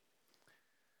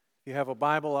If you have a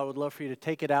Bible, I would love for you to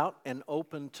take it out and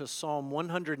open to Psalm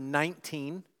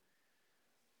 119.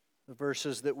 The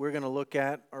verses that we're going to look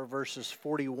at are verses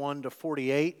 41 to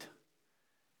 48.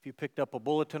 If you picked up a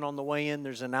bulletin on the way in,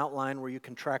 there's an outline where you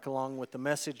can track along with the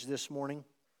message this morning.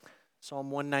 Psalm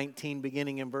 119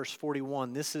 beginning in verse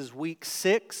 41. This is week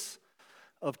 6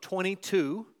 of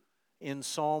 22 in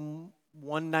Psalm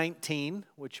 119,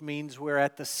 which means we're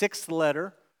at the 6th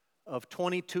letter of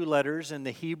 22 letters in the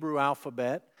Hebrew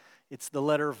alphabet. It's the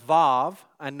letter Vav.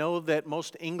 I know that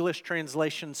most English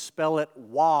translations spell it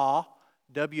Wah,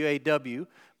 W-A-W,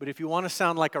 but if you want to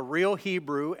sound like a real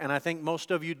Hebrew, and I think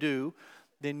most of you do,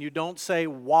 then you don't say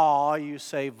Wah, you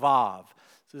say Vav.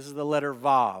 So this is the letter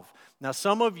Vav. Now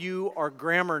some of you are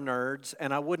grammar nerds,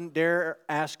 and I wouldn't dare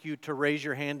ask you to raise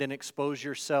your hand and expose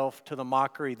yourself to the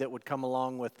mockery that would come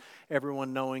along with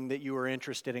everyone knowing that you are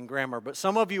interested in grammar. But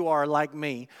some of you are like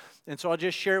me, and so I'll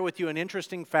just share with you an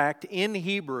interesting fact. In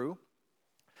Hebrew,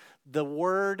 the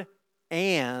word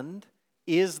and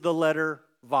is the letter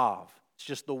Vav. It's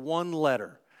just the one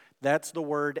letter. That's the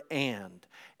word and.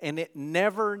 And it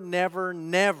never, never,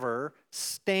 never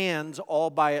stands all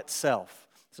by itself.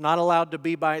 It's not allowed to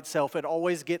be by itself. It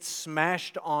always gets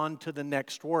smashed on to the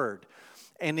next word.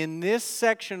 And in this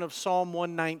section of Psalm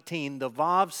 119, the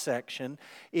Vav section,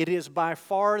 it is by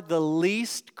far the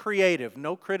least creative.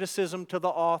 No criticism to the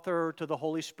author or to the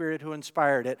Holy Spirit who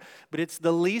inspired it, but it's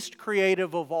the least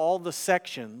creative of all the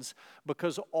sections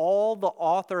because all the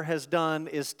author has done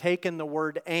is taken the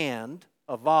word and,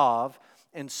 a Vav,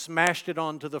 and smashed it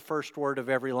onto the first word of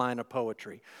every line of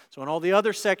poetry. So in all the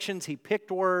other sections, he picked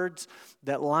words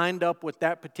that lined up with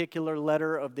that particular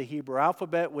letter of the Hebrew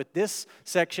alphabet. With this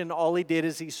section, all he did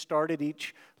is he started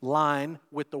each line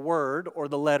with the word or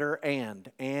the letter and,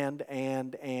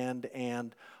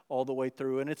 all the way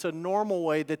through. And it's a normal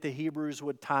way that the Hebrews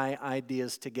would tie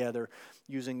ideas together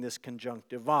using this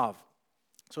conjunctive Vav.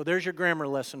 So there's your grammar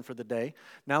lesson for the day.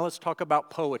 Now let's talk about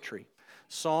poetry.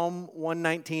 Psalm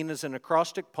 119 is an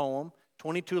acrostic poem,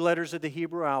 22 letters of the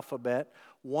Hebrew alphabet,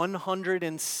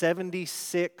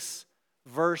 176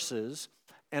 verses,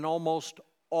 and almost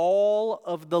all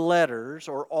of the letters,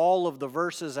 or all of the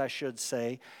verses, I should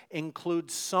say, include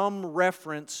some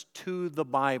reference to the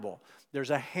Bible.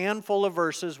 There's a handful of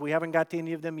verses, we haven't got to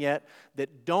any of them yet,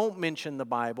 that don't mention the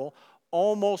Bible.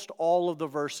 Almost all of the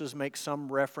verses make some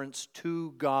reference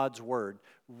to God's Word.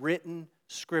 Written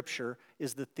Scripture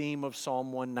is the theme of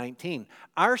Psalm 119.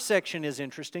 Our section is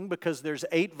interesting because there's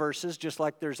 8 verses, just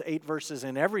like there's 8 verses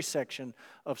in every section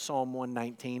of Psalm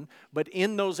 119. But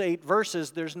in those 8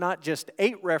 verses, there's not just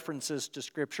 8 references to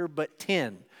Scripture, but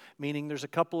 10, meaning there's a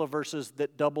couple of verses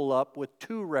that double up with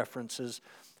 2 references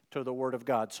to the Word of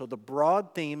God. So the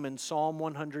broad theme in Psalm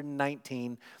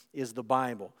 119 is the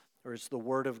Bible, or it's the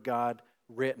Word of God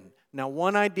written. Now,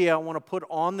 one idea I want to put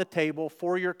on the table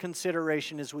for your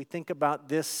consideration as we think about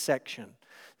this section.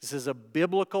 This is a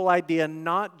biblical idea,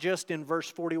 not just in verse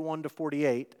 41 to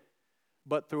 48,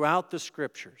 but throughout the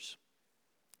Scriptures.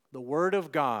 The Word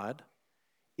of God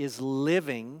is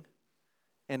living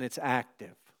and it's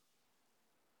active.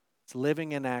 It's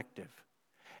living and active.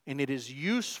 And it is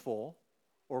useful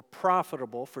or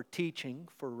profitable for teaching,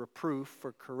 for reproof,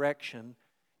 for correction,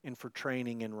 and for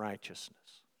training in righteousness.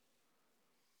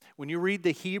 When you read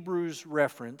the Hebrews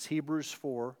reference, Hebrews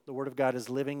 4, the Word of God is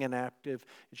living and active.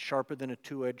 It's sharper than a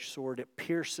two-edged sword. It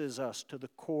pierces us to the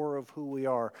core of who we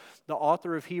are. The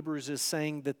author of Hebrews is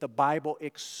saying that the Bible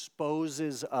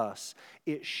exposes us.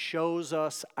 It shows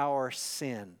us our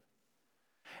sin.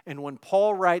 And when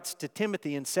Paul writes to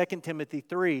Timothy in 2 Timothy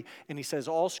 3, and he says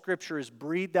all Scripture is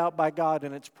breathed out by God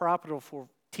and it's profitable for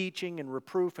teaching and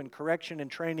reproof and correction and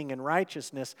training in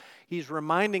righteousness, he's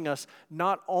reminding us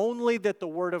not only that the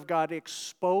Word of God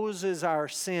exposes our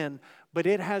sin, but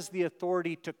it has the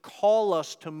authority to call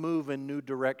us to move in new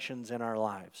directions in our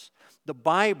lives. The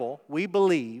Bible, we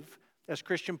believe, as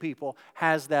Christian people,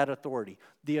 has that authority.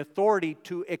 The authority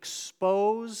to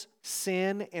expose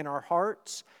sin in our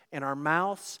hearts, in our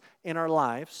mouths, in our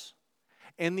lives,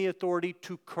 and the authority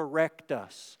to correct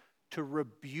us, to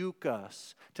rebuke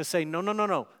us, to say,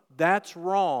 no, that's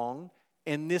wrong,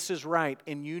 and this is right,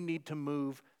 and you need to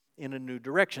move in a new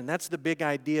direction. That's the big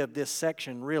idea of this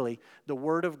section, really. The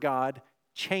Word of God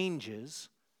changes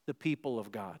the people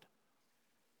of God.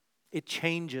 It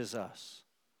changes us.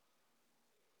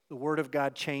 The Word of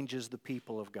God changes the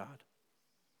people of God.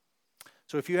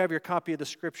 So if you have your copy of the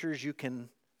Scriptures, you can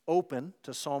open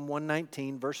to Psalm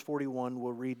 119, verse 41.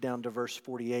 We'll read down to verse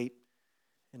 48,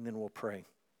 and then we'll pray.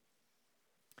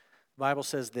 The Bible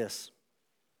says this: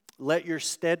 "Let your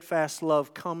steadfast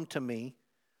love come to me,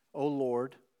 O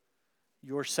Lord.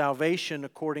 your salvation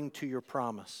according to your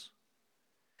promise.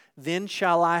 Then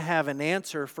shall I have an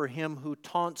answer for him who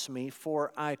taunts me,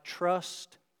 for I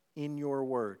trust in your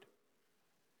word.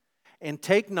 And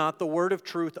take not the word of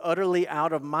truth utterly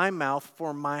out of my mouth,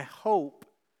 for my hope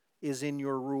is in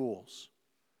your rules.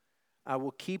 I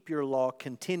will keep your law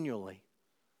continually,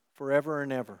 forever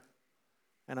and ever.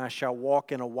 And I shall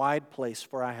walk in a wide place,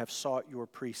 for I have sought your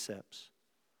precepts.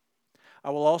 I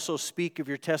will also speak of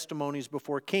your testimonies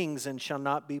before kings, and shall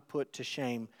not be put to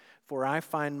shame, for I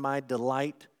find my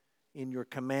delight in your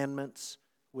commandments,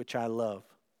 which I love.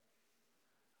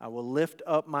 I will lift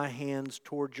up my hands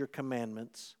toward your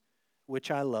commandments, which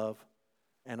I love,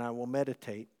 and I will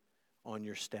meditate on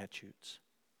your statutes.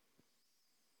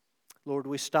 Lord,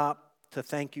 we stop to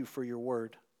thank you for your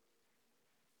word.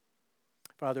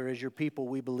 Father, as your people,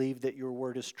 we believe that your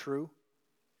word is true.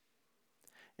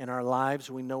 In our lives,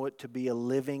 we know it to be a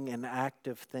living and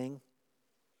active thing.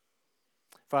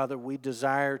 Father, we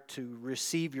desire to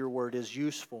receive your word as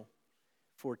useful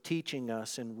for teaching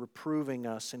us and reproving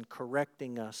us and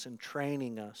correcting us and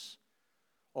training us,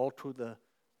 all to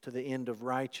the end of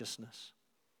righteousness.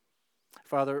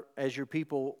 Father, as your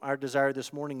people, our desire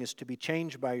this morning is to be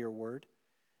changed by your word,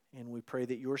 and we pray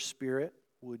that your Spirit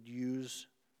would use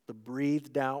the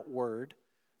breathed out word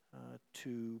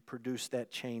to produce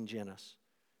that change in us.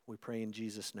 We pray in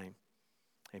Jesus' name.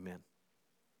 Amen.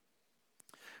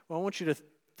 Well, I want you to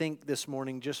think this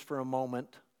morning just for a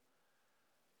moment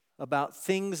about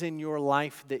things in your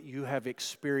life that you have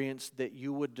experienced that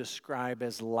you would describe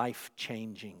as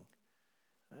life-changing.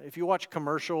 If you watch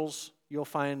commercials, you'll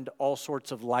find all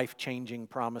sorts of life-changing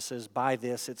promises. Buy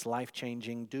this, it's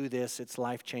life-changing. Do this, it's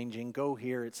life-changing. Go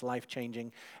here, it's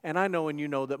life-changing. And I know and you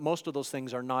know that most of those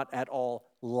things are not at all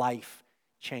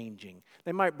life-changing.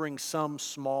 They might bring some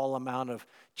small amount of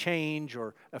change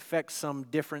or affect some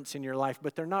difference in your life,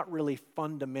 but they're not really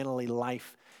fundamentally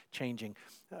life-changing.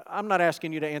 I'm not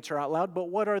asking you to answer out loud, but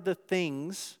what are the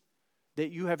things that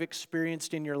you have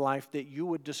experienced in your life that you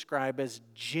would describe as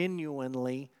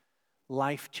genuinely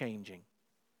life-changing?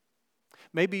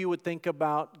 Maybe you would think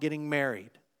about getting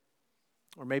married,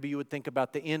 or maybe you would think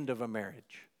about the end of a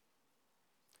marriage.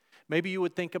 Maybe you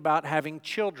would think about having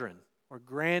children or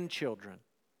grandchildren,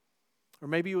 or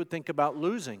maybe you would think about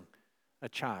losing a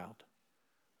child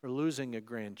or losing a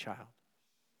grandchild.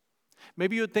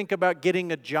 Maybe you would think about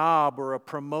getting a job or a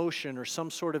promotion or some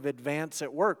sort of advance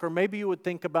at work. Or maybe you would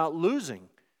think about losing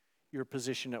your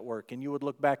position at work, and you would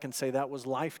look back and say, that was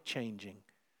life-changing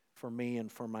for me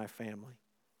and for my family.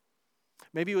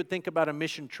 Maybe you would think about a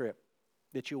mission trip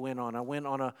that you went on. I went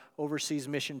on an overseas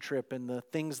mission trip, and the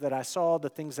things that I saw, the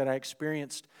things that I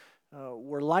experienced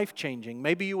were life-changing.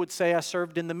 Maybe you would say I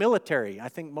served in the military. I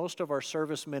think most of our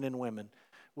servicemen and women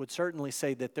would certainly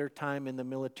say that their time in the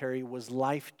military was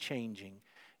life-changing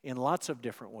in lots of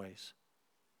different ways.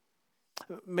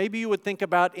 Maybe you would think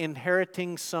about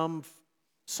inheriting some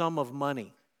sum of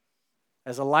money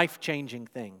as a life-changing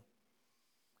thing.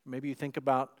 Maybe you think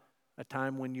about a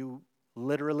time when you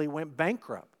literally went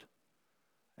bankrupt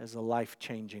as a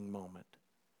life-changing moment.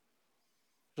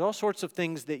 There's all sorts of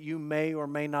things that you may or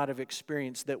may not have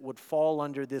experienced that would fall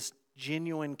under this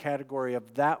genuine category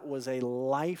of that was a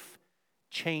life-changing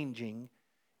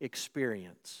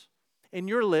experience. And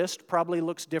your list probably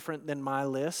looks different than my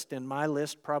list, and my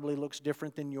list probably looks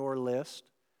different than your list.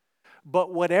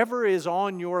 But whatever is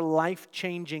on your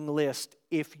life-changing list,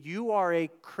 if you are a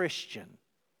Christian,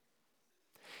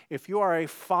 if you are a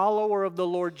follower of the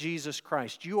Lord Jesus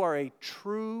Christ, you are a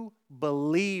true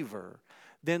believer,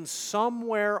 then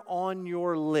somewhere on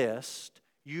your list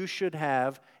you should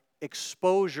have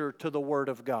exposure to the Word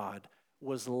of God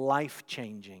was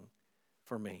life-changing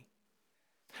for me.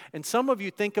 And some of you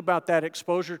think about that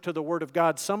exposure to the Word of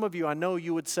God. Some of you, I know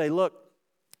you would say, look,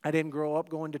 I didn't grow up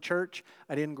going to church.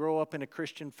 I didn't grow up in a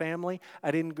Christian family. I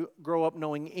didn't grow up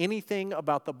knowing anything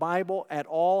about the Bible at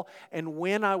all. And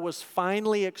when I was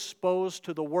finally exposed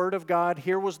to the Word of God,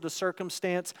 here was the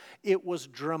circumstance. It was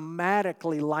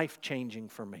dramatically life-changing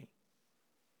for me.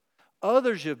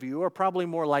 Others of you are probably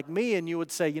more like me, and you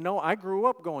would say, you know, I grew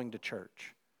up going to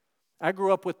church. I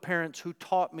grew up with parents who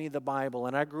taught me the Bible,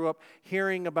 and I grew up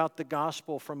hearing about the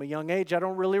gospel from a young age. I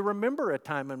don't really remember a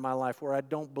time in my life where I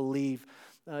didn't believe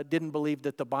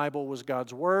that the Bible was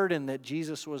God's Word and that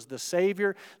Jesus was the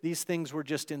Savior. These things were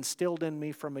just instilled in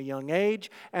me from a young age.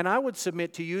 And I would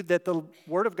submit to you that the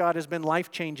Word of God has been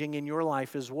life-changing in your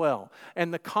life as well.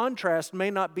 And the contrast may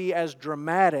not be as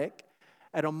dramatic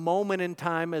at a moment in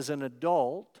time as an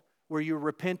adult where you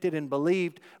repented and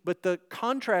believed, but the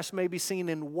contrast may be seen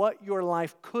in what your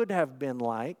life could have been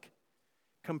like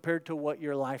compared to what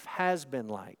your life has been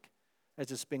like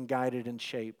as it's been guided and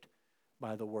shaped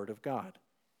by the Word of God.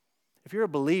 If you're a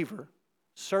believer,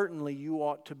 certainly you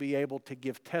ought to be able to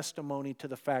give testimony to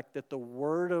the fact that the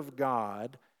Word of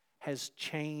God has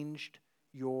changed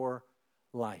your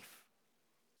life.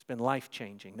 It's been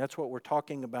life-changing. That's what we're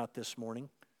talking about this morning.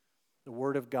 The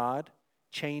Word of God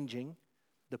changing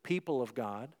the people of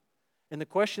God. And the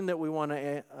question that we want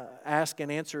to ask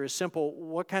and answer is simple.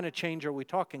 What kind of change are we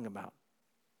talking about?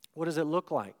 What does it look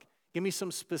like? Give me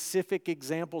some specific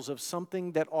examples of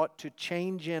something that ought to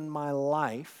change in my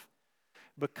life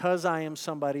because I am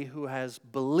somebody who has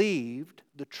believed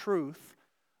the truth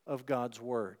of God's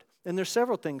Word. And there's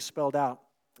several things spelled out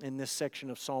in this section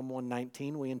of Psalm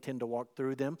 119. We intend to walk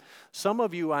through them. Some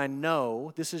of you I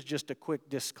know, this is just a quick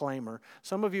disclaimer,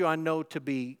 some of you I know to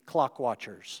be clock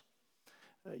watchers.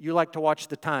 You like to watch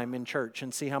the time in church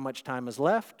and see how much time is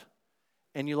left.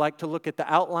 And you like to look at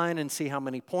the outline and see how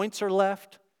many points are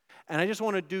left. And I just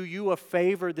want to do you a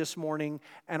favor this morning,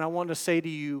 and I want to say to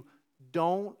you,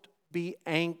 don't be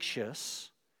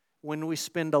anxious when we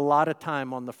spend a lot of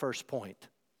time on the first point.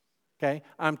 Okay?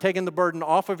 I'm taking the burden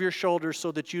off of your shoulders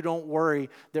so that you don't worry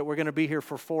that we're going to be here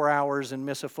for 4 hours and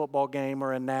miss a football game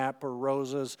or a nap or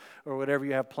roses or whatever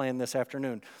you have planned this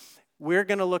afternoon. We're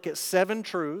going to look at 7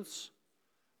 truths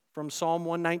from Psalm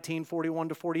 119, 41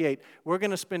 to 48. We're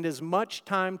going to spend as much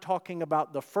time talking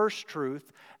about the first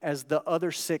truth as the other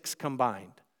 6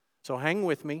 combined. So hang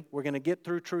with me. We're going to get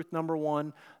through truth number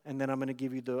 1, and then I'm going to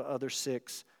give you the other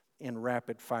 6 in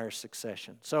rapid fire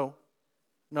succession. So,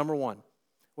 number 1,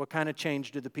 what kind of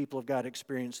change do the people of God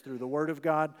experience through the Word of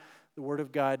God? The Word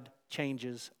of God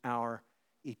changes our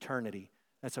eternity.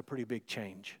 That's a pretty big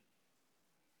change.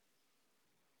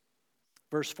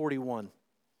 Verse 41.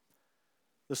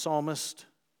 The psalmist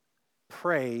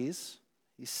prays,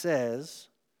 he says,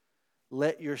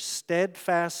 "Let your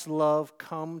steadfast love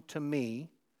come to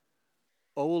me,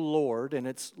 O Lord," and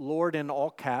it's Lord in all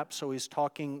caps, so he's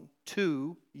talking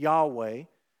to Yahweh,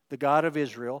 the God of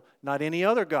Israel, not any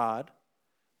other God,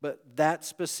 but that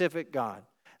specific God.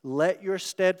 "Let your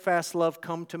steadfast love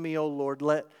come to me, O Lord.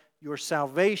 Let your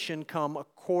salvation come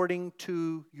according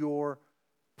to your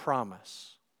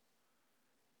promise."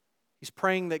 He's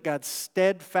praying that God's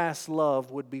steadfast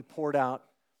love would be poured out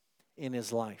in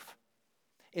his life.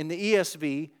 In the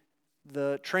ESV,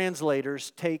 the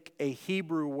translators take a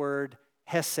Hebrew word,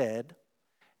 hesed,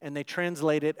 and they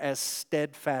translate it as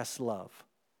steadfast love.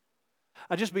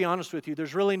 I'll just be honest with you,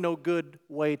 there's really no good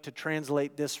way to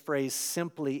translate this phrase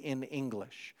simply in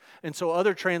English. And so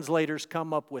other translators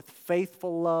come up with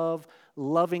faithful love,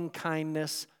 loving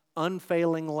kindness,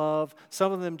 unfailing love.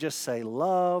 Some of them just say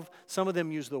love. Some of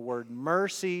them use the word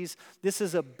mercies. This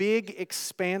is a big,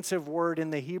 expansive word in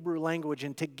the Hebrew language,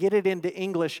 and to get it into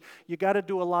English, you got to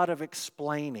do a lot of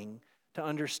explaining to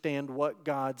understand what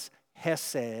God's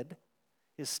hesed,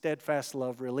 his steadfast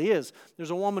love, really is.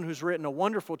 There's a woman who's written a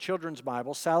wonderful children's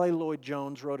Bible. Sally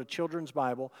Lloyd-Jones wrote a children's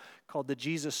Bible called the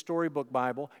Jesus Storybook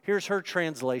Bible. Here's her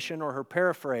translation or her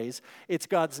paraphrase. It's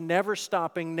God's never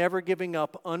stopping, never giving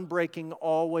up, unbreaking,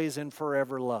 always and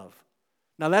forever love.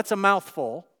 Now that's a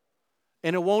mouthful,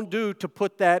 and it won't do to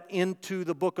put that into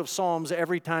the book of Psalms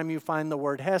every time you find the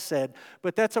word hesed,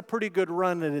 but that's a pretty good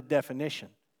run at a definition.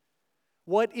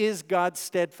 What is God's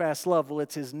steadfast love? Well,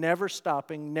 it's his never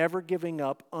stopping, never giving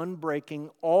up,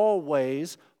 unbreaking,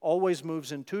 always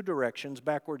moves in 2 directions,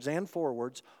 backwards and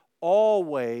forwards,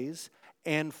 always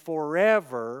and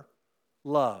forever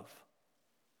love.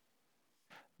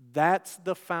 That's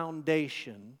the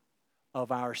foundation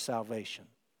of our salvation.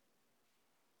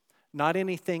 Not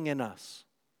anything in us,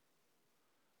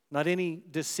 not any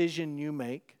decision you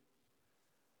make,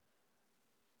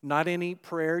 not any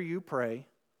prayer you pray.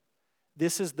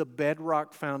 This is the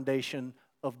bedrock foundation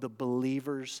of the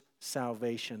believer's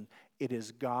salvation. It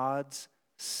is God's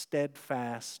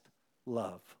steadfast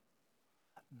love.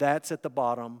 That's at the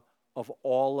bottom of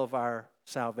all of our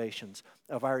salvations,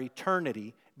 of our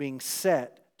eternity being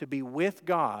set to be with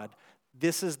God.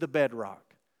 This is the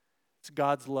bedrock. It's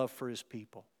God's love for his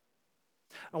people.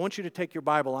 I want you to take your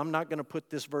Bible. I'm not going to put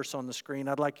this verse on the screen.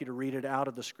 I'd like you to read it out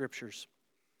of the Scriptures.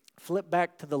 Flip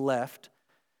back to the left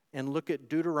and look at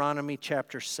Deuteronomy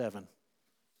chapter 7.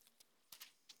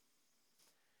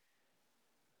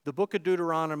 The book of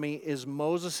Deuteronomy is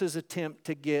Moses' attempt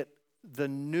to get the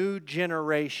new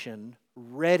generation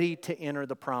ready to enter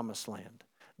the promised land.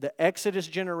 The Exodus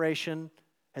generation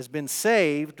has been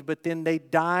saved, but then they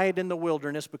died in the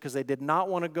wilderness because they did not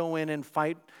want to go in and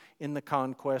fight in the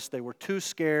conquest. They were too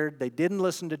scared. They didn't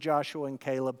listen to Joshua and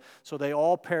Caleb, so they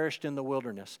all perished in the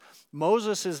wilderness.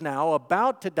 Moses is now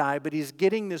about to die, but he's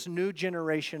getting this new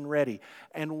generation ready.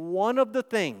 And one of the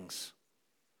things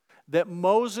that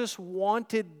Moses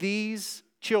wanted these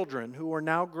children who are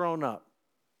now grown up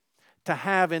to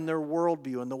have in their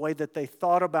worldview and the way that they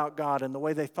thought about God and the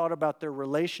way they thought about their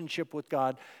relationship with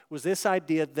God was this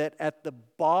idea that at the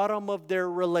bottom of their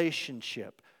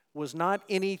relationship was not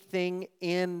anything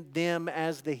in them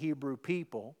as the Hebrew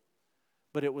people,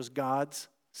 but it was God's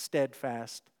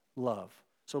steadfast love.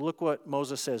 So look what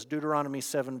Moses says, Deuteronomy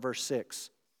 7 verse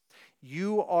 6.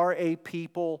 You are a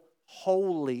people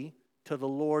holy to the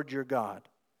Lord your God.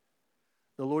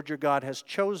 The Lord your God has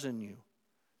chosen you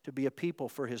to be a people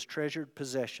for His treasured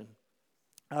possession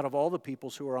out of all the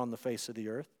peoples who are on the face of the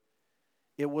earth.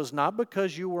 It was not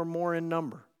because you were more in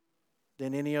number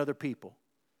than any other people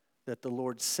that the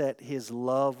Lord set His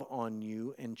love on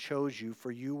you and chose you,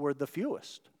 for you were the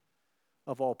fewest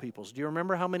of all peoples. Do you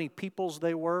remember how many peoples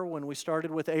they were when we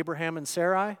started with Abraham and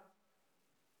Sarai?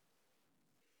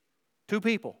 2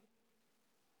 people.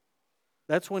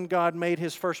 That's when God made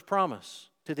His first promise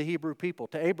to the Hebrew people,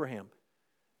 to Abraham.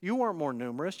 You weren't more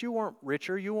numerous, you weren't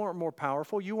richer, you weren't more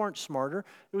powerful, you weren't smarter.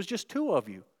 It was just 2 of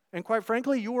you. And quite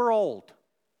frankly, you were old.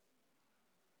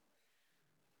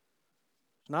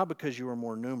 It's not because you were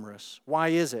more numerous. Why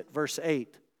is it? Verse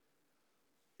 8.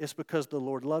 It's because the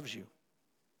Lord loves you.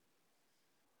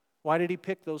 Why did He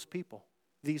pick those people,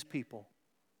 these people?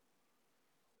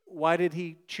 Why did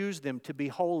He choose them to be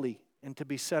holy and to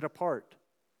be set apart?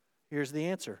 Here's the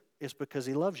answer. It's because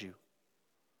He loves you.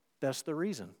 That's the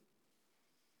reason.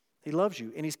 He loves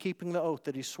you, and He's keeping the oath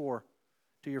that He swore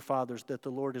to your fathers, that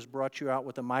the Lord has brought you out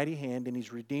with a mighty hand, and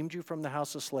He's redeemed you from the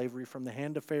house of slavery, from the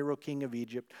hand of Pharaoh, king of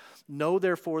Egypt. Know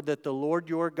therefore that the Lord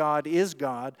your God is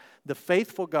God, the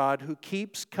faithful God who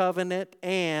keeps covenant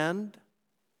and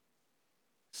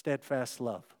steadfast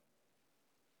love.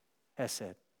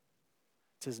 Hesed.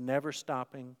 It's His never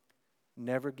stopping,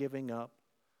 never giving up,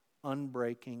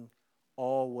 unbreaking,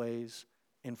 always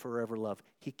and forever love.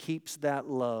 He keeps that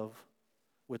love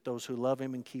with those who love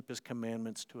Him and keep His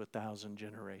commandments to 1,000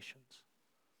 generations.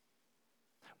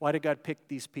 Why did God pick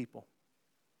these people?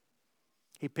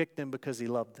 He picked them because He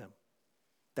loved them.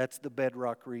 That's the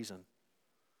bedrock reason.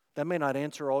 That may not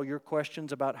answer all your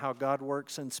questions about how God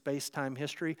works in space-time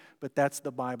history, but that's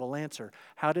the Bible answer.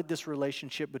 How did this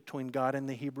relationship between God and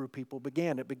the Hebrew people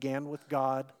begin? It began with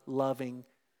God loving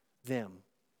them.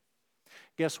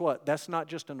 Guess what? That's not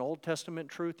just an Old Testament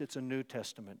truth, it's a New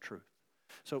Testament truth.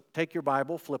 So take your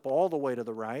Bible, flip all the way to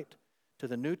the right, to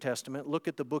the New Testament, look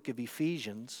at the book of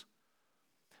Ephesians.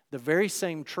 The very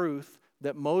same truth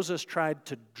that Moses tried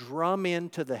to drum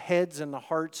into the heads and the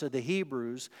hearts of the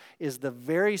Hebrews is the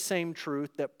very same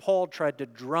truth that Paul tried to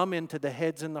drum into the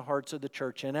heads and the hearts of the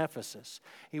church in Ephesus.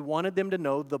 He wanted them to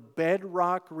know the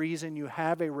bedrock reason you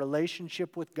have a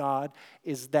relationship with God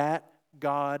is that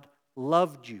God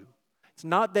loved you. It's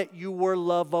not that you were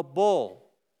lovable.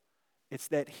 It's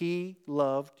that He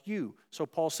loved you. So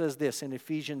Paul says this in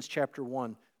Ephesians chapter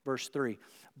 1, verse 3.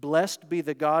 Blessed be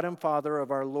the God and Father of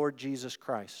our Lord Jesus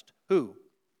Christ, who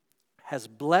has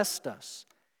blessed us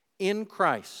in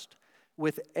Christ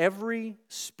with every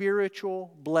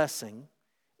spiritual blessing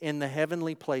in the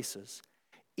heavenly places,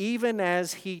 even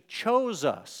as He chose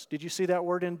us. Did you see that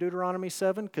word in Deuteronomy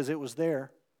 7? Because it was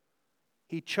there.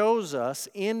 He chose us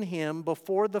in Him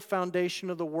before the foundation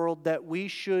of the world that we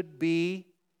should be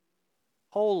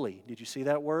holy. Did you see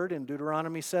that word in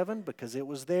Deuteronomy 7? Because it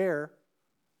was there.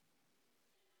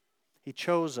 He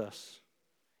chose us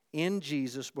in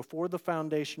Jesus before the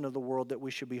foundation of the world that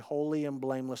we should be holy and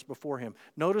blameless before Him.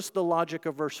 Notice the logic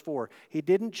of verse 4. He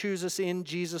didn't choose us in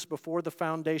Jesus before the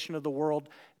foundation of the world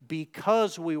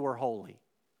because we were holy.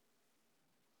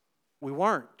 We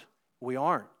weren't. We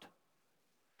aren't.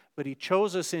 But He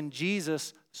chose us in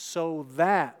Jesus so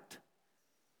that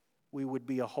we would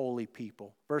be a holy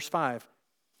people. Verse 5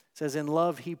 says, in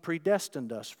love He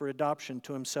predestined us for adoption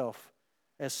to Himself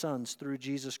as sons through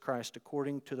Jesus Christ,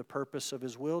 according to the purpose of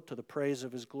His will, to the praise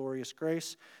of His glorious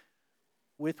grace,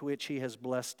 with which He has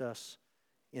blessed us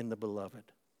in the Beloved.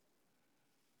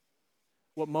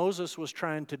 What Moses was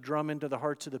trying to drum into the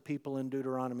hearts of the people in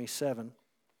Deuteronomy 7,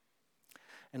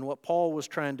 and what Paul was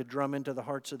trying to drum into the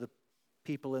hearts of the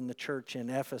people in the church in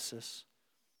Ephesus,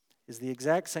 is the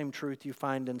exact same truth you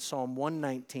find in Psalm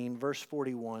 119, verse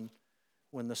 41,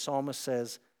 when the psalmist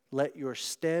says, let your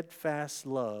steadfast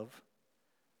love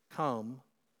come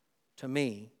to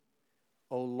me,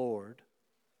 O Lord,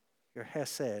 your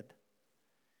hesed,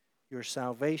 your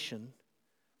salvation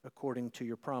according to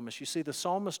your promise. You see, the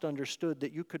psalmist understood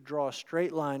that you could draw a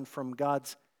straight line from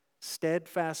God's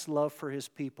steadfast love for His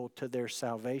people to their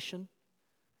salvation.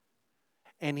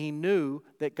 And he knew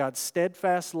that God's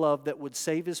steadfast love that would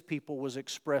save His people was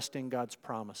expressed in God's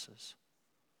promises.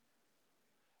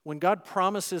 When God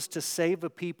promises to save a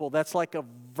people, that's like a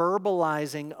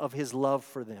verbalizing of His love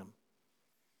for them.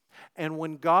 And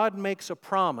when God makes a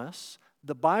promise,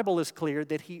 the Bible is clear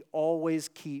that He always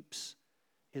keeps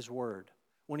His word.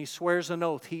 When He swears an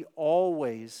oath, He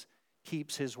always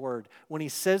keeps His word. When He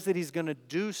says that He's going to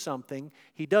do something,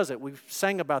 He does it. We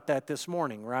sang about that this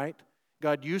morning, right?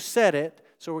 God, you said it,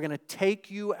 so we're going to take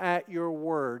you at your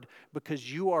word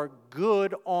because you are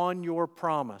good on your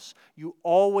promise. You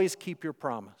always keep your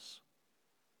promise.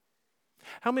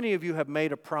 How many of you have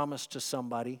made a promise to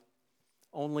somebody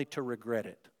only to regret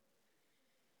it?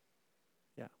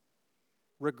 Yeah.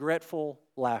 Regretful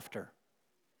laughter.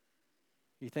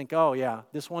 You think, oh yeah,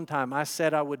 this one time I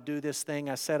said I would do this thing.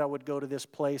 I said I would go to this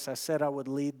place. I said I would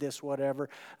lead this whatever.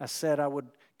 I said I would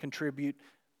contribute.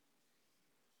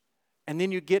 And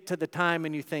then you get to the time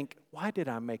and you think, why did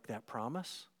I make that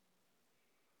promise?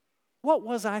 What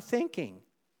was I thinking?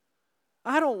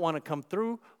 I don't want to come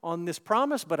through on this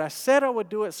promise, but I said I would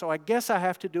do it, so I guess I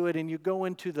have to do it. And you go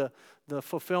into the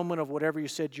fulfillment of whatever you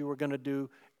said you were going to do,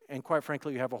 and quite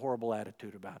frankly, you have a horrible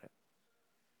attitude about it.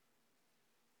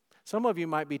 Some of you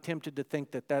might be tempted to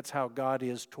think that that's how God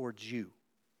is towards you.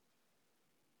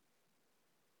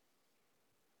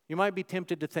 You might be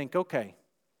tempted to think, okay,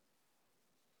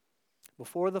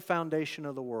 before the foundation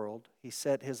of the world, He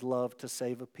set His love to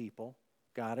save a people.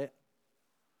 Got it?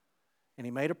 And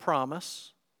He made a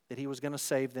promise that He was going to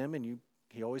save them, and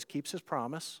He always keeps His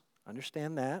promise.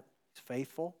 Understand that. He's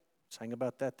faithful. Sang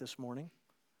about that this morning.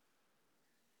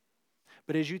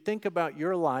 But as you think about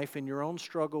your life and your own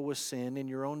struggle with sin and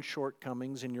your own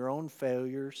shortcomings and your own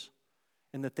failures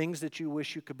and the things that you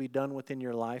wish you could be done with in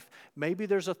your life, maybe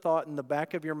there's a thought in the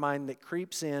back of your mind that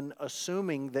creeps in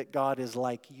assuming that God is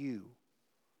like you.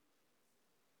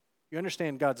 You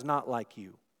understand God's not like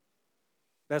you.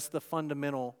 That's the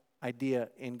fundamental idea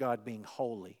in God being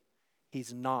holy.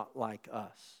 He's not like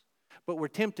us. But we're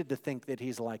tempted to think that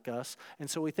He's like us. And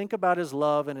so we think about His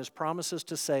love and His promises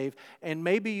to save. And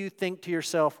maybe you think to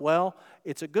yourself, well,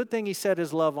 it's a good thing He set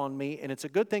His love on me. And it's a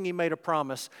good thing He made a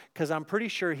promise because I'm pretty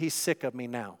sure He's sick of me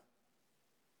now.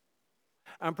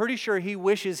 I'm pretty sure He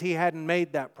wishes He hadn't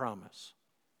made that promise.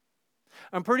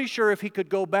 I'm pretty sure if He could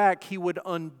go back, He would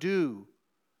undo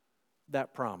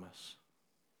that promise.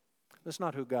 That's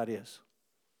not who God is.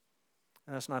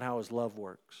 And that's not how His love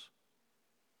works.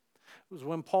 It was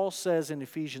when Paul says in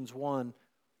Ephesians 1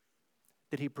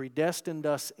 that He predestined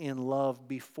us in love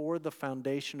before the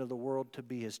foundation of the world to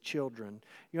be His children.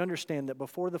 You understand that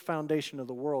before the foundation of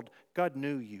the world, God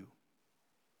knew you.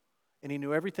 And He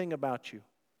knew everything about you.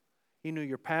 He knew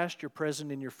your past, your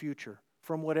present, and your future.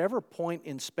 From whatever point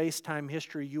in space-time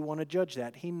history you want to judge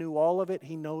that, He knew all of it.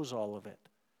 He knows all of it.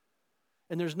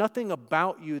 And there's nothing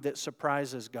about you that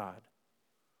surprises God.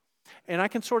 And I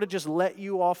can sort of just let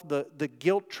you off the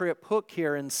guilt trip hook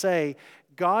here and say,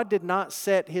 God did not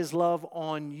set His love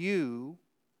on you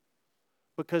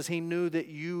because He knew that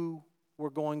you were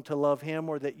going to love Him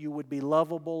or that you would be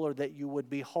lovable or that you would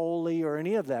be holy or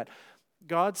any of that.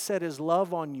 God set His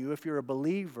love on you, if you're a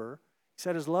believer, He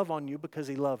set His love on you because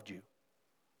He loved you.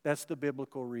 That's the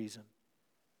biblical reason.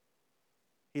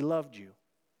 He loved you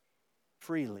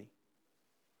freely.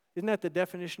 Isn't that the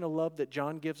definition of love that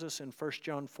John gives us in 1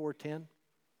 John 4:10?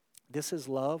 This is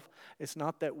love. It's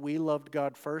not that we loved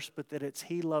God first, but that it's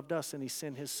He loved us and He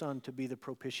sent His Son to be the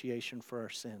propitiation for our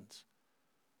sins.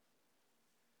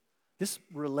 This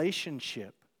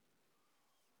relationship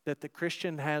that the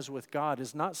Christian has with God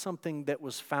is not something that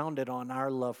was founded on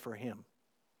our love for Him.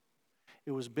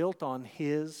 It was built on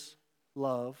His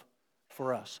love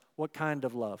for us. What kind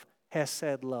of love?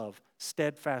 Hesed love,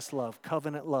 steadfast love,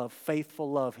 covenant love, faithful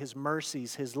love, His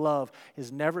mercies, His love,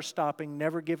 His never stopping,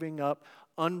 never giving up,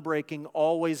 unbreaking,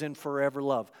 always and forever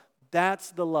love.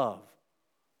 That's the love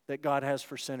that God has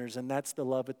for sinners, and that's the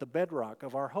love at the bedrock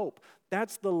of our hope.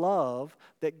 That's the love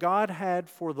that God had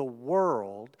for the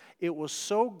world. It was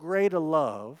so great a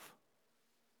love.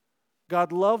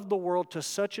 God loved the world to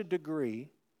such a degree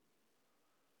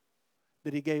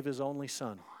that He gave His only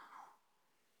Son,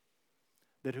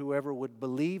 that whoever would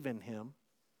believe in Him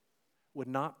would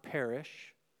not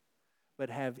perish, but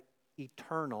have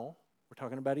eternal, we're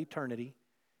talking about eternity,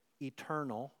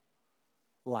 eternal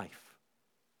life.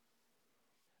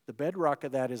 The bedrock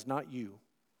of that is not you,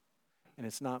 and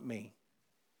it's not me.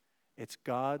 It's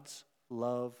God's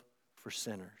love for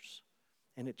sinners,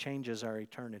 and it changes our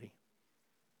eternity.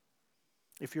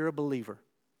 If you're a believer,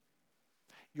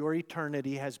 your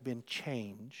eternity has been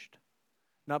changed,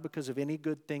 not because of any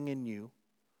good thing in you,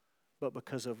 but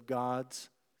because of God's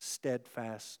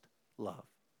steadfast love.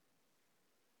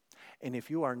 And if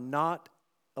you are not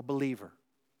a believer,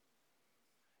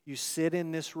 you sit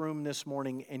in this room this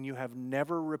morning and you have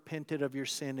never repented of your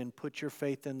sin and put your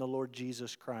faith in the Lord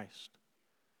Jesus Christ,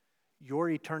 your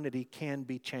eternity can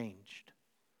be changed.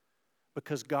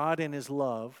 Because God in His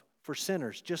love for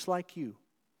sinners just like you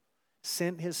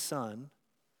sent His Son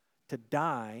to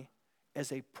die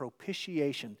as a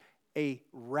propitiation, a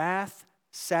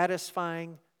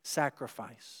wrath-satisfying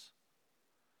sacrifice,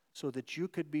 so that you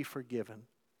could be forgiven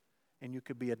and you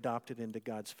could be adopted into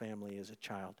God's family as a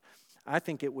child. I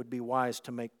think it would be wise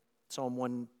to make Psalm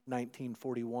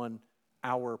 119:41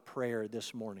 our prayer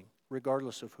this morning,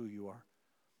 regardless of who you are.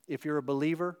 If you're a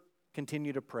believer,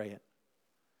 continue to pray it.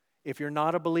 If you're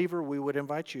not a believer, we would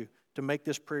invite you to make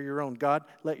this prayer your own. God,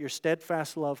 let your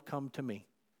steadfast love come to me.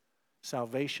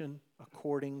 Salvation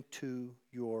according to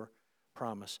your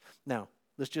promise. Now,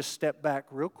 let's just step back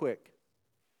real quick.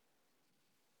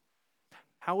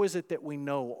 How is it that we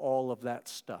know all of that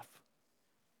stuff?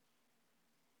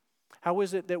 How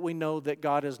is it that we know that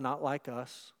God is not like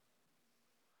us?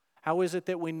 How is it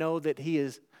that we know that He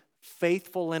is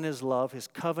faithful in His love, His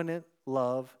covenant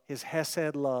love, His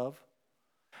hesed love?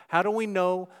 How do we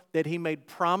know that He made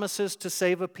promises to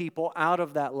save a people out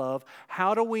of that love?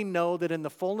 How do we know that in the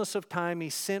fullness of time He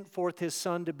sent forth His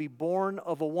Son to be born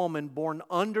of a woman, born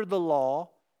under the law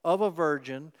of a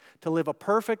virgin, to live a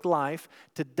perfect life,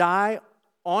 to die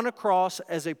on a cross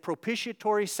as a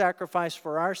propitiatory sacrifice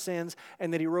for our sins,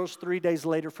 and that He rose 3 days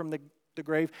later from the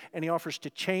grave, and He offers to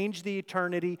change the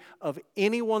eternity of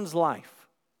anyone's life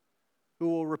who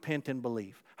will repent and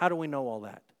believe? How do we know all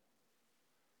that?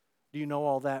 Do you know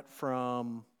all that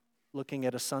from looking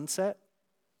at a sunset?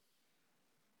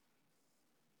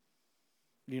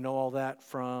 Do you know all that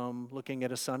from looking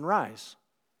at a sunrise?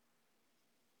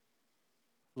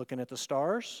 Looking at the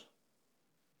stars?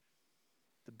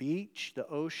 The beach, the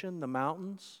ocean, the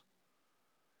mountains?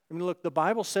 I mean, look, the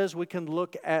Bible says we can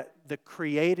look at the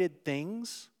created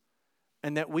things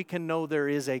and that we can know there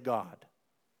is a God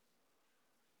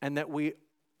and that we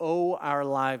owe our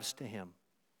lives to Him.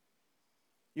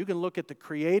 You can look at the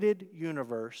created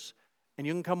universe and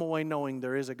you can come away knowing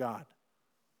there is a God.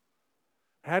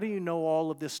 How do you know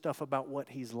all of this stuff about what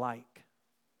He's like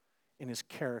in His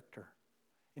character,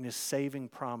 in His saving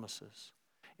promises,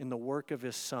 in the work of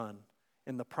His Son,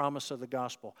 in the promise of the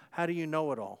gospel? How do you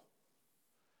know it all?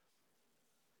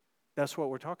 That's what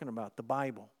we're talking about, the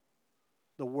Bible,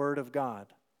 the Word of God,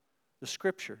 the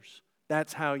Scriptures.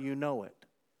 That's how you know it.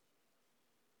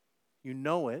 You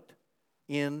know it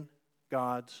in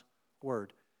God's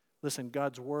Word. Listen,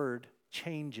 God's Word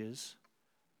changes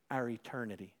our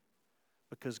eternity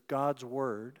because God's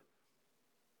Word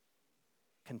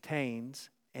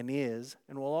contains and is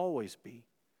and will always be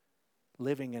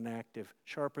living and active,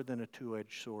 sharper than a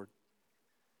two-edged sword,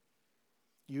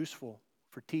 useful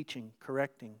for teaching,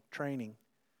 correcting, training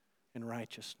in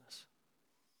righteousness.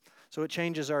 So it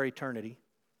changes our eternity.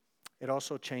 It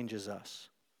also changes us.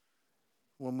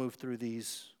 We'll move through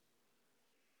these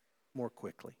more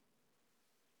quickly.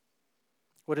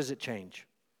 What does it change?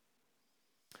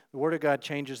 The Word of God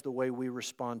changes the way we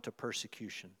respond to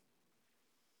persecution.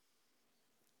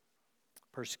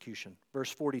 Persecution.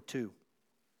 Verse 42.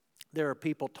 There are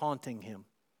people taunting him.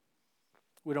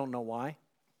 We don't know why.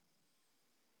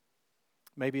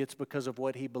 Maybe it's because of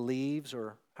what he believes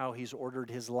or how he's ordered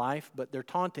his life, but they're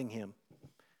taunting him.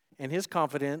 And his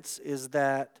confidence is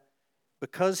that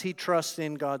because he trusts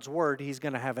in God's Word, he's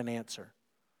going to have an answer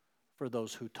for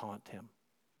those who taunt him.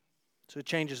 So it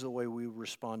changes the way we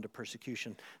respond to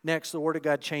persecution. Next, the Word of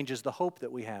God changes the hope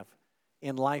that we have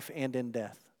in life and in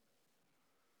death.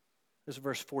 This is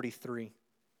verse 43.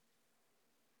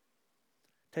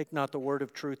 Take not the word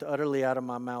of truth utterly out of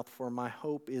my mouth, for my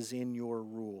hope is in your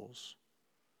rules.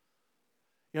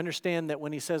 You understand that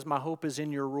when he says my hope is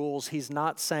in your rules, he's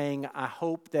not saying I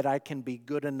hope that I can be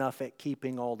good enough at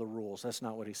keeping all the rules. That's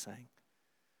not what he's saying.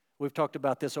 We've talked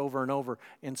about this over and over.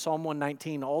 In Psalm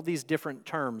 119, all these different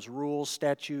terms, rules,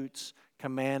 statutes,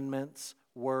 commandments,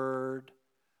 word,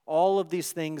 all of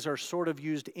these things are sort of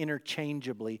used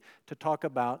interchangeably to talk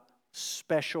about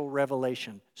special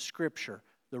revelation, Scripture,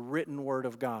 the written Word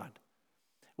of God.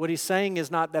 What he's saying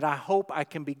is not that I hope I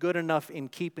can be good enough in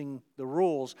keeping the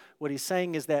rules. What he's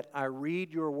saying is that I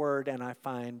read your Word and I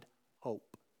find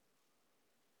hope.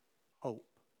 Hope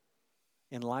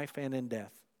in life and in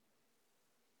death.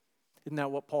 Isn't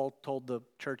that what Paul told the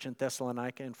church in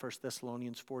Thessalonica in 1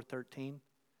 Thessalonians 4:13?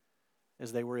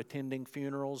 As they were attending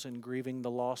funerals and grieving the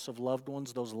loss of loved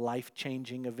ones, those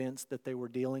life-changing events that they were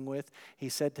dealing with, he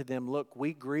said to them, look,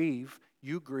 we grieve,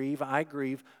 you grieve, I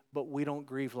grieve, but we don't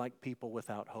grieve like people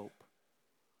without hope.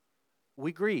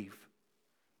 We grieve,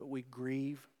 but we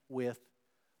grieve with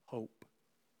hope.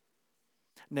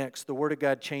 Next, the Word of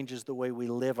God changes the way we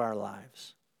live our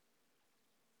lives.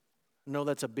 I know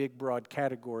that's a big, broad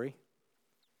category.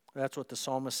 That's what the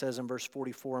psalmist says in verse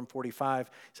 44 and 45.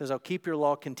 He says, I'll keep your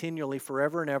law continually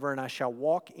forever and ever, and I shall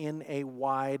walk in a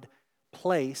wide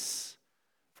place,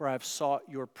 for I have sought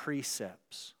your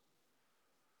precepts.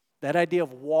 That idea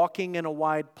of walking in a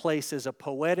wide place is a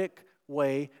poetic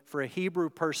way for a Hebrew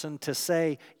person to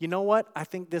say, you know what? I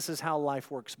think this is how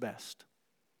life works best.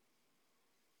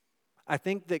 I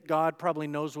think that God probably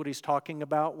knows what He's talking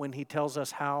about when He tells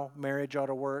us how marriage ought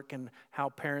to work and how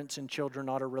parents and children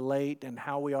ought to relate and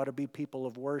how we ought to be people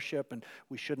of worship, and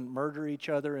we shouldn't murder each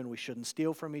other and we shouldn't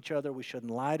steal from each other, we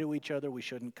shouldn't lie to each other, we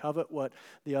shouldn't covet what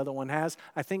the other one has.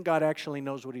 I think God actually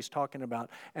knows what He's talking about,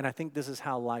 and I think this is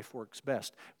how life works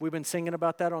best. We've been singing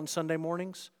about that on Sunday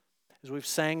mornings. As we've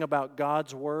sang about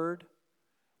God's Word,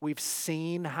 we've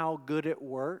seen how good it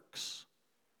works.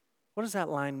 What does that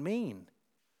line mean?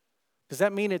 Does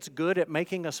that mean it's good at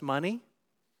making us money?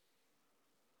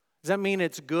 Does that mean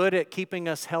it's good at keeping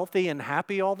us healthy and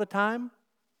happy all the time?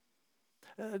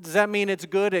 Does that mean it's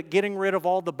good at getting rid of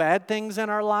all the bad things in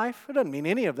our life? It doesn't mean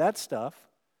any of that stuff.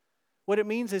 What it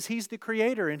means is He's the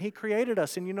Creator and He created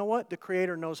us. And you know what? The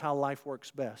Creator knows how life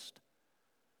works best.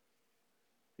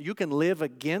 You can live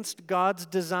against God's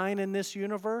design in this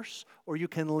universe, or you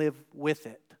can live with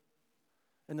it.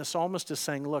 And the psalmist is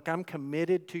saying, look, I'm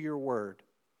committed to your word.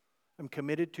 I'm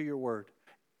committed to your word.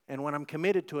 And when I'm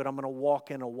committed to it, I'm going to walk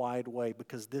in a wide way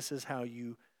because this is how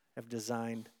you have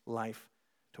designed life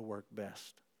to work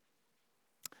best.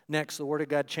 Next, the Word of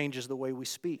God changes the way we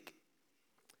speak.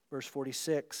 Verse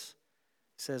 46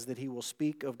 says that He will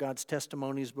speak of God's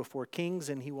testimonies before kings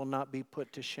and He will not be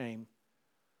put to shame.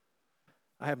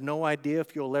 I have no idea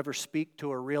if you'll ever speak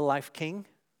to a real-life king.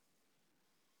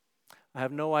 I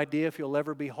have no idea if you'll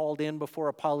ever be hauled in before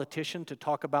a politician to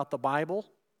talk about the Bible.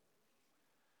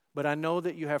 But I know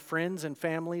that you have friends and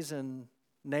families and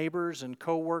neighbors and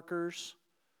coworkers,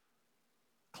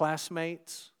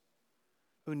 classmates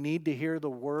who need to hear the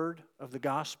word of the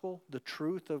gospel, the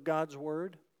truth of God's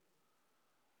word.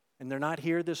 And they're not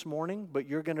here this morning, but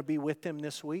you're going to be with them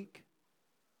this week.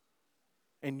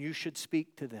 And you should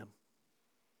speak to them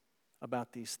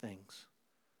about these things.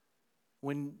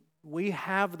 When we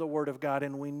have the Word of God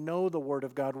and we know the Word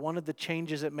of God, one of the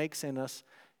changes it makes in us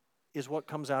is what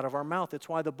comes out of our mouth. It's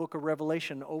why the book of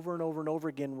Revelation over and over and over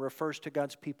again refers to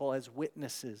God's people as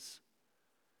witnesses.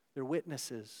 They're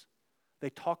witnesses. They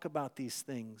talk about these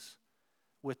things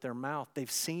with their mouth. They've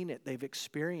seen it. They've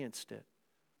experienced it.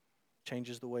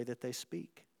 Changes the way that they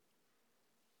speak.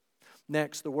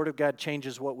 Next, the Word of God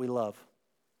changes what we love.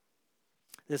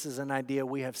 This is an idea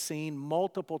we have seen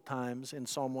multiple times in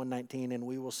Psalm 119, and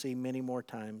we will see many more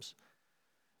times.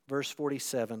 Verse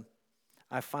 47,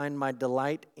 I find my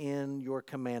delight in your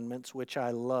commandments, which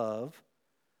I love.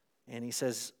 And he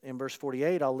says in verse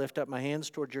 48, I'll lift up my hands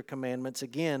towards your commandments.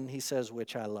 Again, he says,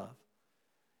 which I love.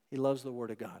 He loves the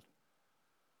Word of God.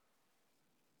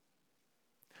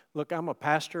 Look, I'm a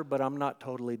pastor, but I'm not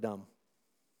totally dumb.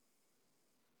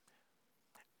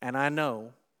 And I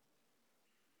know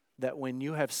that when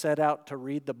you have set out to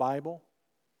read the Bible,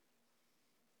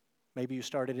 maybe you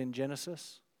started in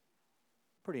Genesis,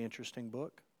 pretty interesting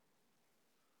book.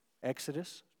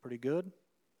 Exodus, pretty good.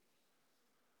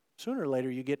 Sooner or later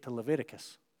you get to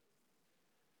Leviticus.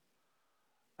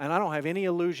 And I don't have any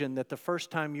illusion that the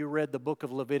first time you read the book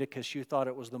of Leviticus, you thought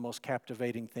it was the most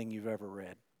captivating thing you've ever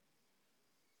read.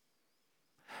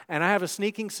 And I have a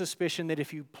sneaking suspicion that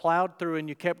if you plowed through and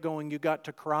you kept going, you got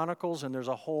to Chronicles, and there's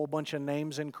a whole bunch of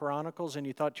names in Chronicles, and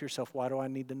you thought to yourself, why do I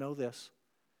need to know this?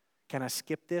 Can I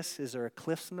skip this? Is there a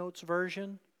Cliff's Notes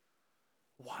version?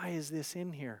 Why is this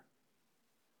in here?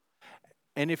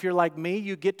 And if you're like me,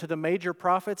 you get to the major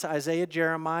prophets, Isaiah,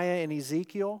 Jeremiah, and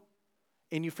Ezekiel,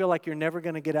 and you feel like you're never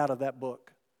going to get out of that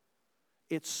book.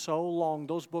 It's so long.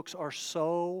 Those books are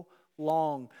so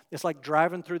long. It's like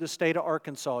driving through the state of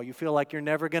Arkansas. You feel like you're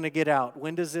never going to get out.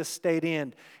 When does this state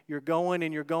end? You're going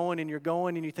and you're going and you're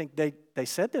going, and you think, they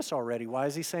said this already. Why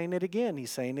is he saying it again?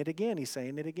 He's saying it again. He's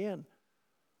saying it again.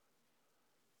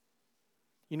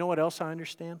 You know what else I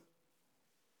understand?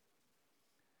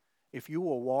 If you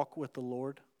will walk with the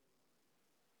Lord,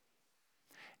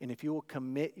 and if you will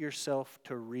commit yourself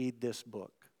to read this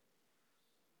book,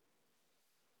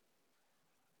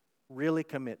 really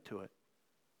commit to it,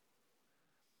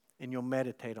 and you'll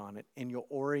meditate on it, and you'll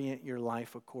orient your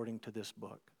life according to this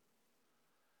book,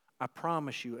 I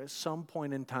promise you, at some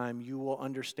point in time, you will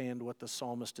understand what the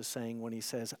psalmist is saying when he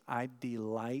says, I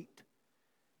delight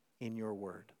in your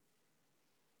word.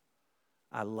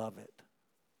 I love it.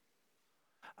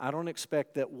 I don't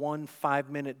expect that one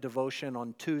 5-minute devotion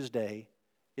on Tuesday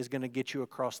is going to get you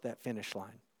across that finish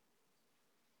line.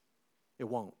 It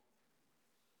won't.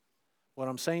 What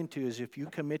I'm saying to you is if you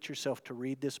commit yourself to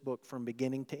read this book from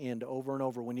beginning to end over and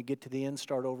over, when you get to the end,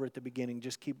 start over at the beginning.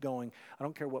 Just keep going. I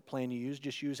don't care what plan you use.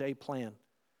 Just use a plan.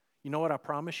 You know what I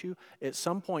promise you? At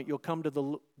some point, you'll come to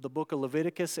the book of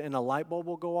Leviticus and a light bulb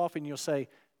will go off and you'll say,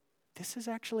 this is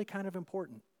actually kind of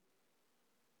important.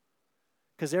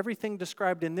 Because everything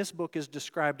described in this book is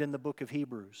described in the book of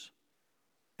Hebrews.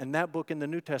 And that book in the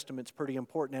New Testament is pretty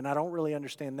important. And I don't really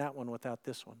understand that one without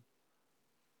this one.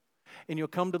 And you'll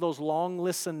come to those long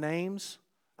lists of names.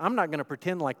 I'm not going to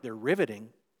pretend like they're riveting,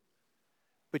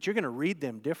 but you're going to read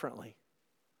them differently.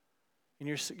 And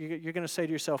you're going to say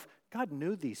to yourself, God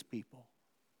knew these people.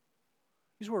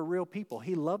 These were real people.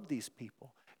 He loved these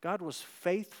people. God was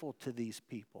faithful to these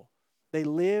people. They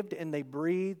lived and they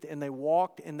breathed and they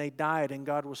walked and they died, and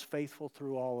God was faithful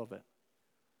through all of it.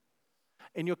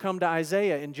 And you'll come to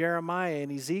Isaiah and Jeremiah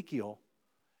and Ezekiel,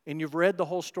 and you've read the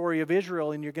whole story of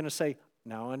Israel, and you're going to say,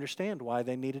 now I understand why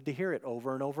they needed to hear it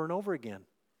over and over and over again.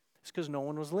 It's because no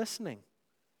one was listening.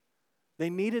 They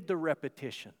needed the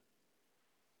repetition.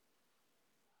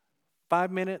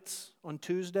 5 minutes on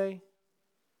Tuesday,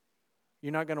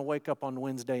 you're not going to wake up on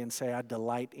Wednesday and say, I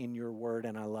delight in your word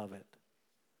and I love it.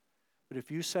 But if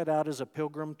you set out as a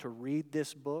pilgrim to read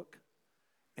this book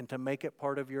and to make it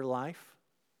part of your life,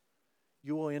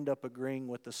 you will end up agreeing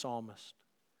with the psalmist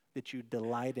that you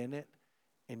delight in it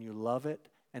and you love it,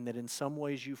 and that in some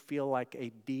ways you feel like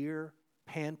a deer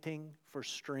panting for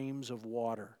streams of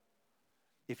water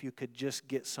if you could just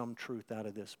get some truth out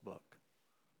of this book.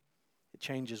 It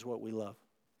changes what we love.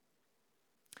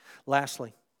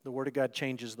 Lastly, the Word of God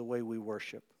changes the way we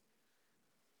worship.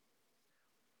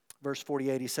 Verse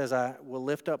 48, he says, I will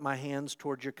lift up my hands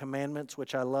toward your commandments,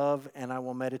 which I love, and I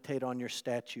will meditate on your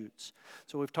statutes.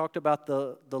 So we've talked about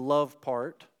the love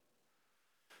part.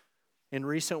 In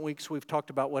recent weeks, we've talked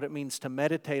about what it means to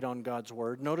meditate on God's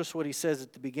Word. Notice what he says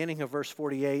at the beginning of verse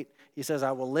 48. He says,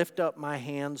 I will lift up my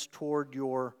hands toward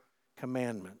your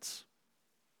commandments.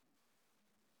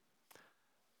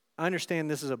 I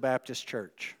understand this is a Baptist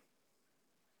church.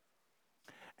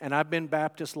 And I've been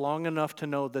Baptist long enough to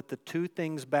know that the two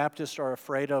things Baptists are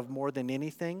afraid of more than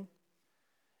anything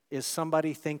is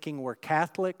somebody thinking we're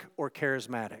Catholic or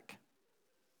charismatic.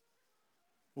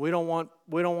 We don't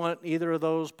want either of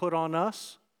those put on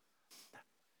us.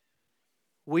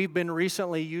 We've been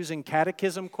recently using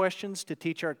catechism questions to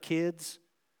teach our kids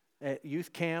at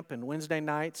youth camp and Wednesday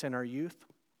nights and our youth.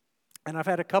 And I've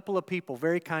had a couple of people,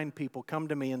 very kind people, come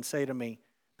to me and say to me,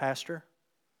 Pastor,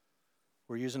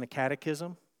 we're using a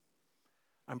catechism.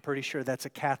 I'm pretty sure that's a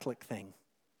Catholic thing.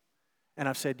 And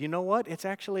I've said, you know what? It's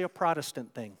actually a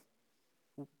Protestant thing.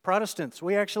 Protestants,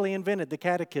 we actually invented the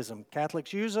catechism.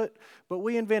 Catholics use it, but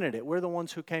we invented it. We're the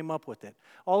ones who came up with it.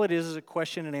 All it is a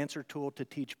question and answer tool to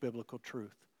teach biblical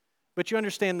truth. But you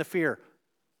understand the fear.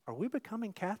 Are we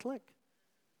becoming Catholic?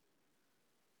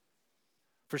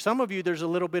 For some of you, there's a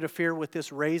little bit of fear with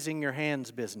this raising your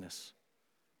hands business.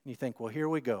 You think, well, here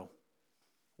we go.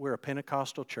 We're a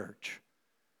Pentecostal church.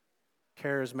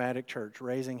 Charismatic church,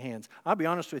 raising hands. I'll be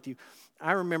honest with you.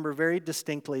 I remember very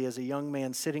distinctly as a young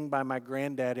man sitting by my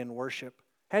granddad in worship.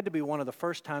 Had to be one of the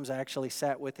first times I actually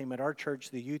sat with him at our church.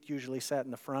 The youth usually sat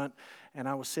in the front, and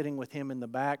I was sitting with him in the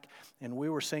back, and we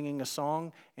were singing a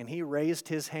song, and he raised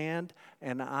his hand,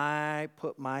 and I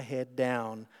put my head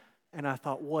down, and I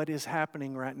thought, what is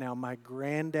happening right now? My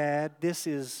granddad, this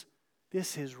is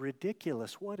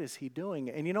ridiculous. What is he doing?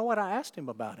 And you know what? I asked him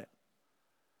about it.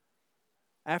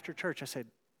 After church, I said,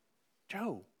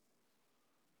 Joe,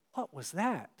 what was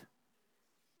that?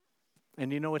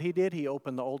 And you know what he did? He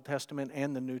opened the Old Testament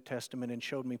and the New Testament and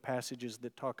showed me passages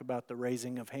that talk about the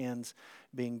raising of hands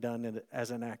being done as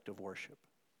an act of worship.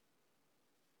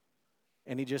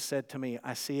 And he just said to me,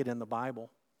 I see it in the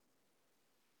Bible.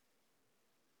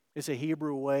 It's a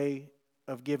Hebrew way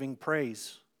of giving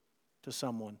praise to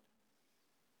someone.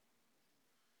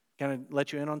 Can I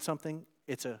let you in on something?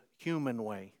 It's a human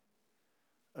way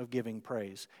of giving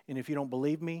praise. And if you don't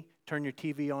believe me, turn your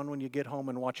TV on when you get home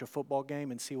and watch a football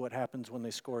game and see what happens when they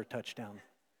score a touchdown.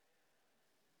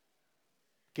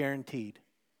 Guaranteed.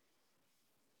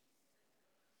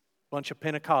 Bunch of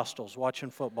Pentecostals watching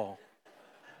football.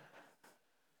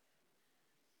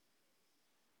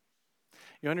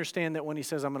 You understand that when he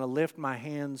says, I'm going to lift my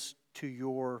hands to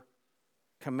your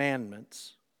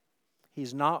commandments,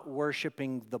 he's not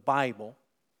worshiping the Bible.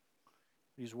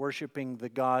 He's worshiping the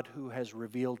God who has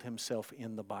revealed himself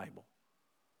in the Bible.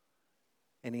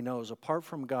 And he knows, apart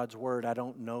from God's word, I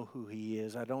don't know who he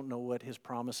is. I don't know what his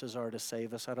promises are to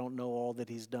save us. I don't know all that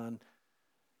he's done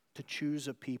to choose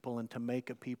a people and to make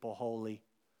a people holy.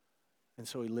 And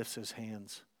so he lifts his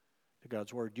hands to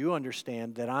God's word. You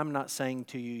understand that I'm not saying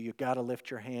to you, you've got to lift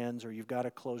your hands, or you've got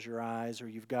to close your eyes, or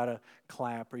you've got to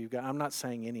clap, I'm not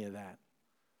saying any of that.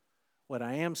 What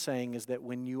I am saying is that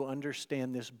when you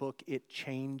understand this book, it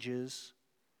changes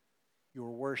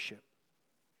your worship.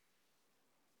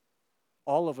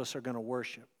 All of us are going to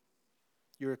worship.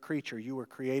 You're a creature. You were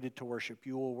created to worship.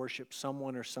 You will worship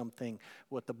someone or something.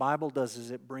 What the Bible does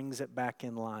is it brings it back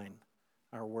in line,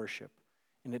 our worship,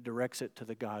 and it directs it to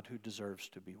the God who deserves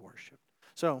to be worshiped.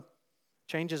 So,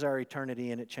 changes our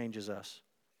eternity and it changes us.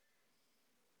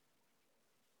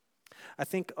 I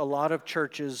think a lot of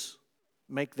churches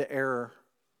make the error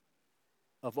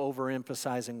of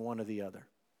overemphasizing one or the other.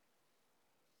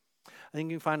 I think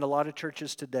you can find a lot of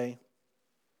churches today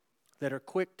that are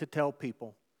quick to tell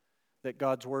people that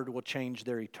God's word will change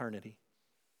their eternity.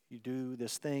 You do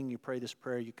this thing, you pray this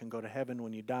prayer, you can go to heaven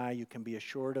when you die, you can be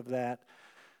assured of that.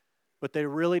 But they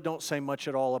really don't say much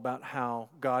at all about how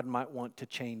God might want to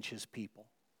change his people.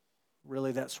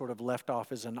 Really, that's sort of left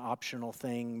off as an optional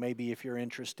thing. Maybe if you're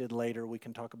interested later, we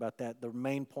can talk about that. The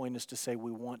main point is to say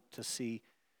we want to see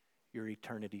your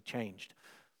eternity changed.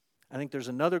 I think there's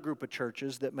another group of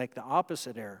churches that make the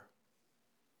opposite error.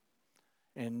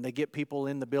 And they get people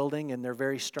in the building and they're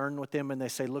very stern with them and they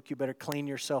say, look, you better clean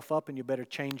yourself up and you better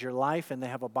change your life. And they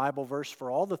have a Bible verse for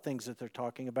all the things that they're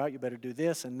talking about. You better do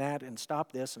this and that and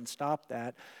stop this and stop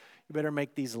that. You better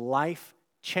make these life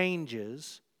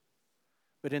changes.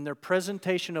 But in their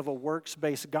presentation of a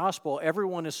works-based gospel,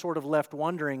 everyone is sort of left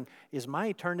wondering, is my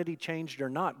eternity changed or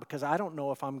not? Because I don't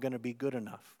know if I'm going to be good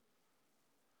enough.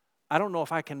 I don't know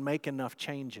if I can make enough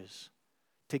changes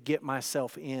to get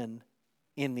myself in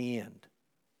the end.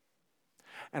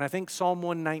 And I think Psalm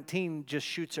 119 just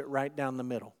shoots it right down the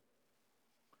middle.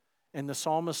 And the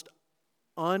psalmist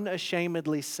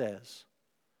unashamedly says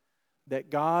that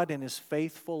God in his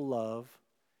faithful love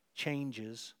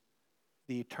changes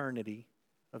the eternity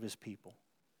of his people.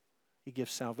 He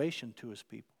gives salvation to his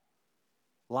people,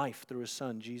 life through his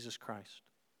Son, Jesus Christ.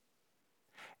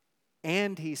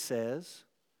 And he says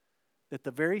that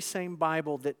the very same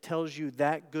Bible that tells you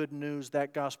that good news,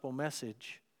 that gospel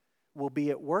message, will be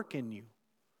at work in you.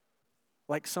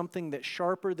 Like something that's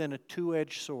sharper than a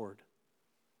two-edged sword.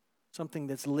 Something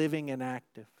that's living and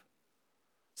active.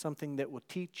 Something that will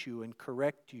teach you and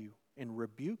correct you and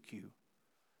rebuke you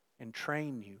and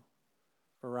train you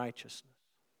for righteousness.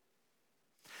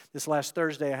 This last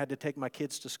Thursday, I had to take my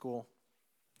kids to school.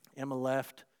 Emma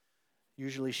left.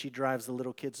 Usually she drives the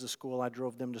little kids to school. I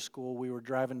drove them to school. We were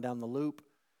driving down the loop,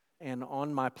 and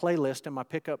on my playlist in my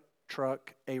pickup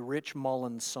truck, a Rich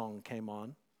Mullins song came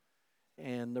on.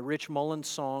 And the Rich Mullins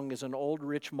song is an old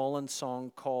Rich Mullins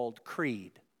song called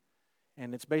Creed.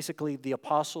 And it's basically the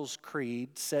Apostles'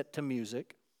 Creed set to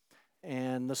music.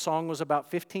 And the song was about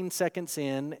 15 seconds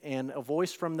in, and a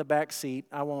voice from the back seat,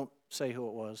 I won't say who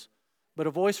it was, but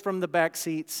a voice from the back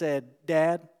seat said,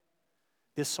 "Dad,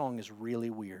 this song is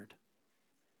really weird."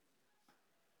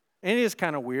 And it is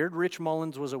kind of weird. Rich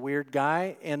Mullins was a weird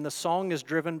guy, and the song is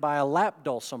driven by a lap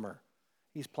dulcimer.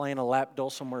 He's playing a lap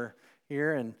dulcimer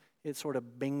here, and it sort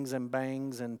of bings and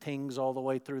bangs and tings all the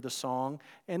way through the song.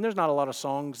 And there's not a lot of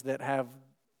songs that have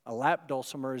a lap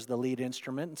dulcimer as the lead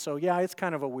instrument. And so, yeah, it's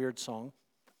kind of a weird song.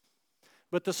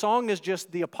 But the song is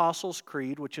just the Apostles'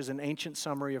 Creed, which is an ancient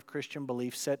summary of Christian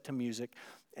belief set to music.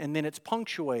 And then it's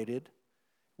punctuated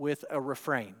with a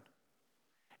refrain.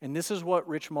 And this is what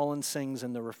Rich Mullins sings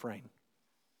in the refrain.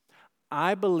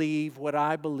 I believe what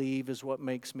I believe is what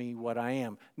makes me what I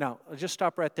am. Now, I'll just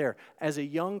stop right there. As a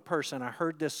young person, I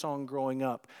heard this song growing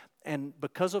up. And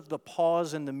because of the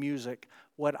pause in the music,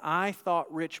 what I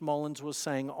thought Rich Mullins was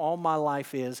saying all my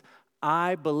life is,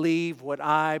 I believe what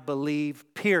I believe,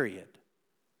 period.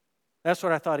 That's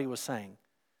what I thought he was saying.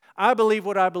 I believe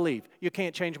what I believe. You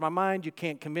can't change my mind. You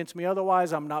can't convince me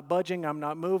otherwise. I'm not budging. I'm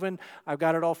not moving. I've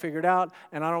got it all figured out,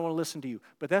 and I don't want to listen to you.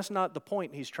 But that's not the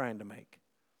point he's trying to make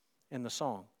in the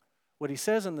song. What he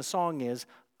says in the song is,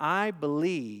 I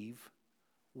believe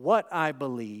what I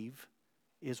believe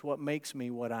is what makes me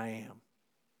what I am.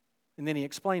 And then he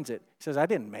explains it. He says, I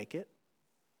didn't make it.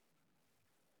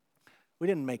 We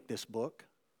didn't make this book.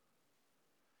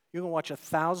 You can watch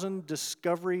 1,000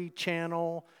 Discovery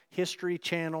Channel, History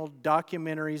Channel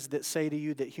documentaries that say to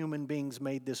you that human beings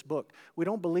made this book. We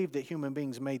don't believe that human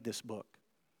beings made this book.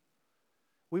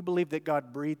 We believe that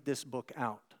God breathed this book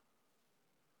out.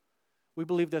 We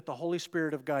believe that the Holy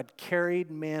Spirit of God carried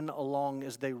men along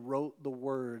as they wrote the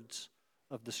words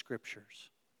of the Scriptures.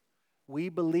 We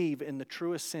believe in the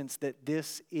truest sense that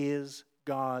this is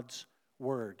God's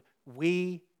Word.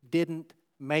 We didn't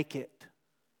make it,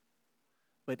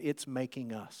 but it's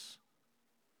making us.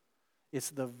 It's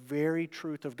the very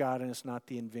truth of God, and it's not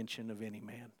the invention of any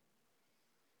man.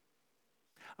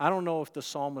 I don't know if the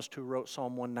psalmist who wrote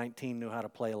Psalm 119 knew how to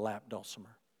play a lap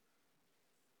dulcimer,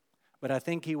 but I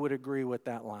think he would agree with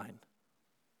that line.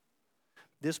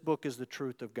 This book is the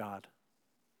truth of God.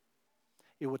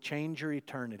 It will change your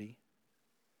eternity,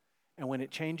 and when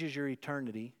it changes your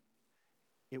eternity,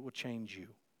 it will change you.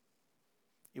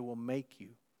 It will make you.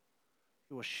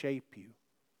 It will shape you.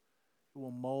 It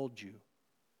will mold you.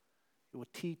 It will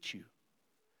teach you.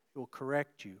 It will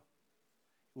correct you.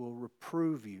 It will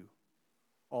reprove you,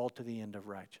 all to the end of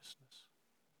righteousness.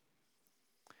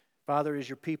 Father, as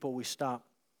your people, we stop.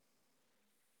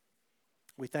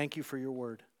 We thank you for your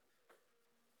word.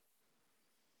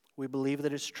 We believe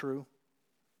that it's true.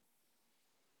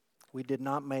 We did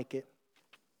not make it.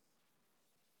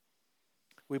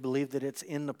 We believe that it's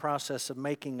in the process of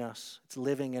making us. It's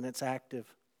living and it's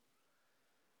active.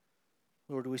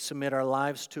 Lord, we submit our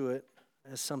lives to it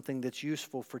as something that's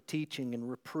useful for teaching and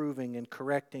reproving and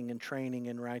correcting and training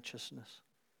in righteousness.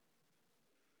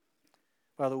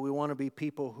 Father, we want to be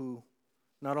people who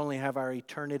not only have our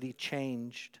eternity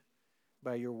changed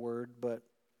by your word, but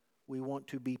we want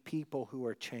to be people who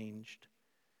are changed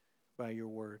by your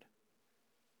word.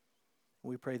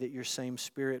 We pray that your same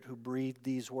Spirit who breathed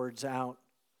these words out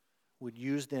would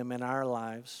use them in our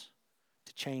lives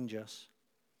to change us.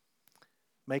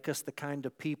 Make us the kind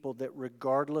of people that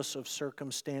regardless of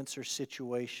circumstance or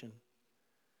situation,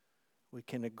 we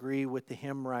can agree with the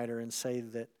hymn writer and say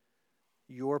that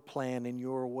your plan and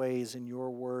your ways and your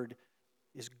word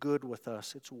is good with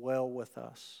us. It's well with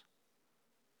us.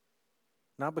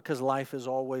 Not because life is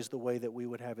always the way that we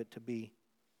would have it to be,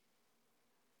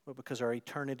 but because our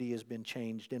eternity has been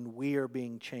changed and we are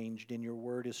being changed and your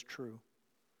word is true.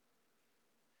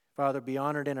 Father, be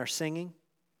honored in our singing.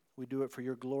 We do it for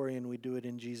your glory and we do it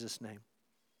in Jesus' name.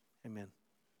 Amen.